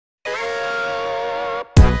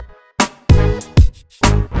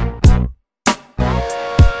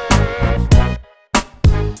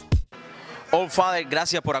Old Father,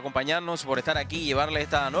 gracias por acompañarnos, por estar aquí y llevarle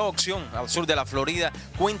esta nueva opción al sur de la Florida.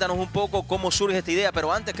 Cuéntanos un poco cómo surge esta idea,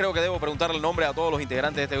 pero antes creo que debo preguntarle el nombre a todos los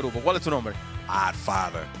integrantes de este grupo. ¿Cuál es tu nombre? Odd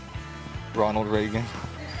Father. Ronald Reagan.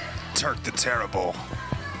 Turk the Terrible.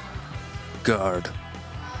 Guard.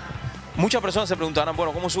 Muchas personas se preguntarán,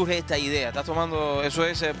 bueno, ¿cómo surge esta idea? ¿Estás tomando eso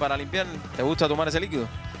para limpiar? ¿Te gusta tomar ese líquido?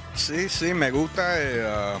 Sí, me gusta,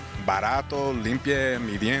 barato, limpie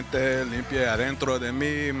mi diente, limpie adentro de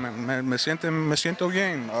mí, me siento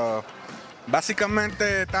bien.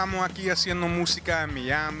 Básicamente estamos aquí haciendo música en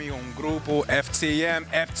Miami, un grupo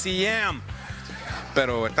FTM,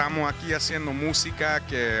 pero estamos aquí haciendo música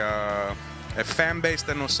que el fanbase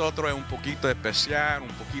de nosotros es un poquito especial, un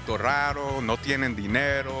poquito raro, no tienen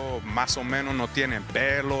dinero, más o menos no tienen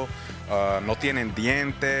pelo. No tienen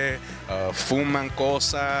dientes, fuman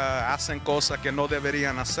cosas, hacen cosas que no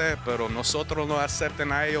deberían hacer, pero nosotros nos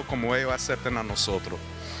acepten a ellos como ellos acepten a nosotros.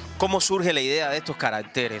 ¿Cómo surge la idea de estos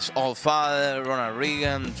caracteres? Old Father, Ronald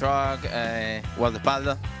Reagan, Truck,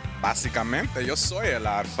 guardaespaldas. Básicamente yo soy el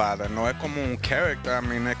Odd Father, no es como un character,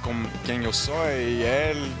 es como quien yo soy y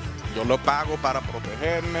yo lo pago para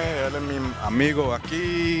protegerme, él es mi amigo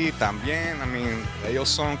aquí también, ellos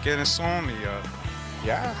son quienes son y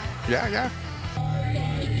ya.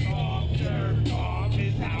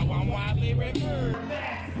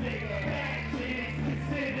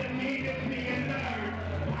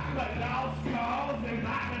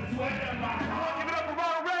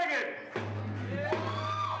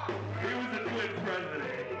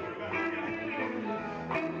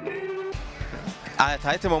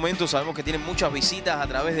 Hasta este momento sabemos que tienen muchas visitas a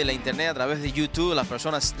través de la internet, a través de YouTube. Las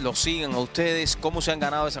personas los siguen a ustedes. ¿Cómo se han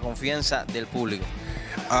ganado esa confianza del público?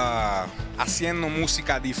 Haciendo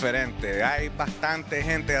música diferente. Hay bastante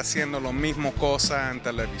gente haciendo las mismas cosas en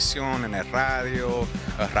televisión, en el radio,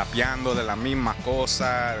 rapeando de las mismas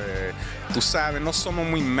cosas. Tú sabes, no somos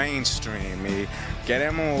muy mainstream y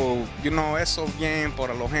queremos, eso bien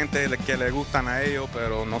para la gente que le gustan a ellos,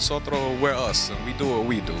 pero nosotros, we're us, and we do what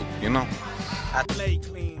we do, Play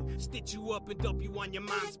clean, stitch you up and dump you on your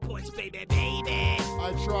mom's porch, baby.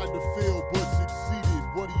 I tried to fail but succeeded.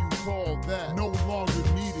 What do you call that? No longer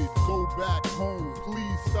needed. Go back home.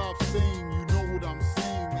 Please stop saying you know what I'm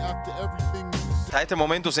saying after everything you said. Hasta este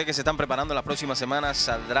momento sé que se están preparando las próximas semanas.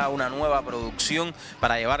 Saldrá una nueva producción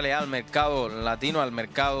para llevarle al mercado latino, al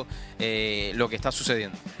mercado, lo que está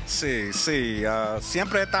sucediendo. Sí.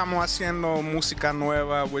 Siempre estamos haciendo música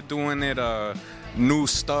nueva. We're doing it, new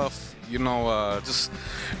stuff.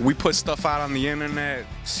 We put stuff out on the internet.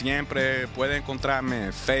 Siempre puede encontrarme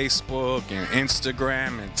en Facebook, en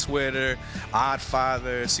Instagram, en Twitter, Odd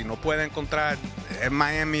Father. Si no puede encontrar, en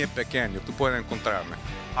Miami es pequeño, tú puedes encontrarme.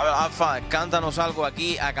 A ver, Odd Father, cántanos algo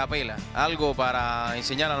aquí a capela, algo para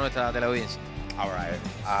enseñar a nuestra teleaudiencia. All right.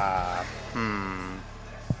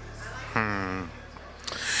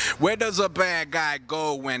 Where does a bad guy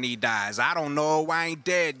go when he dies? I don't know, I ain't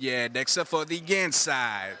dead yet, except for the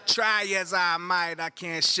inside. Try as I might, I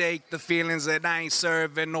can't shake the feelings that I ain't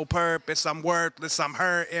serving no purpose. I'm worthless, I'm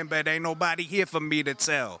hurting, but ain't nobody here for me to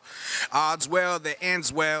tell. Odds well, the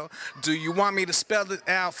ends well. Do you want me to spell it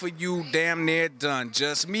out for you? Damn near done.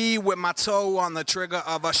 Just me with my toe on the trigger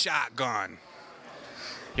of a shotgun.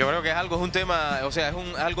 Yo creo que es un tema, o sea, es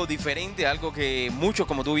algo diferente, algo que muchos,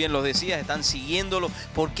 como tú bien lo decías, están siguiéndolo.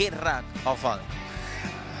 ¿Por qué rap, Odd Father?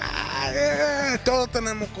 Todos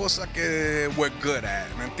tenemos cosas que we're good at,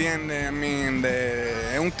 ¿me entiendes?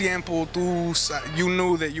 En un tiempo you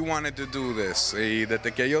knew that you wanted to do this. Y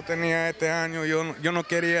desde que yo tenía este año, yo no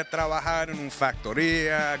quería trabajar en una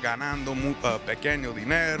factoría, ganando pequeño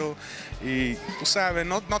dinero. Y tú sabes,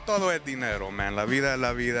 no todo es dinero, man. La vida es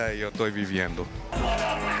la vida y yo estoy viviendo.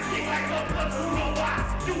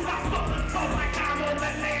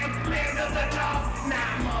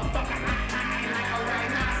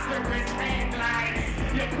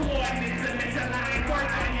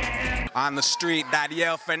 On the street,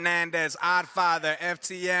 Dadiel Fernandez, Odd Father,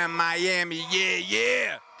 FTM, Miami,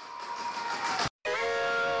 yeah.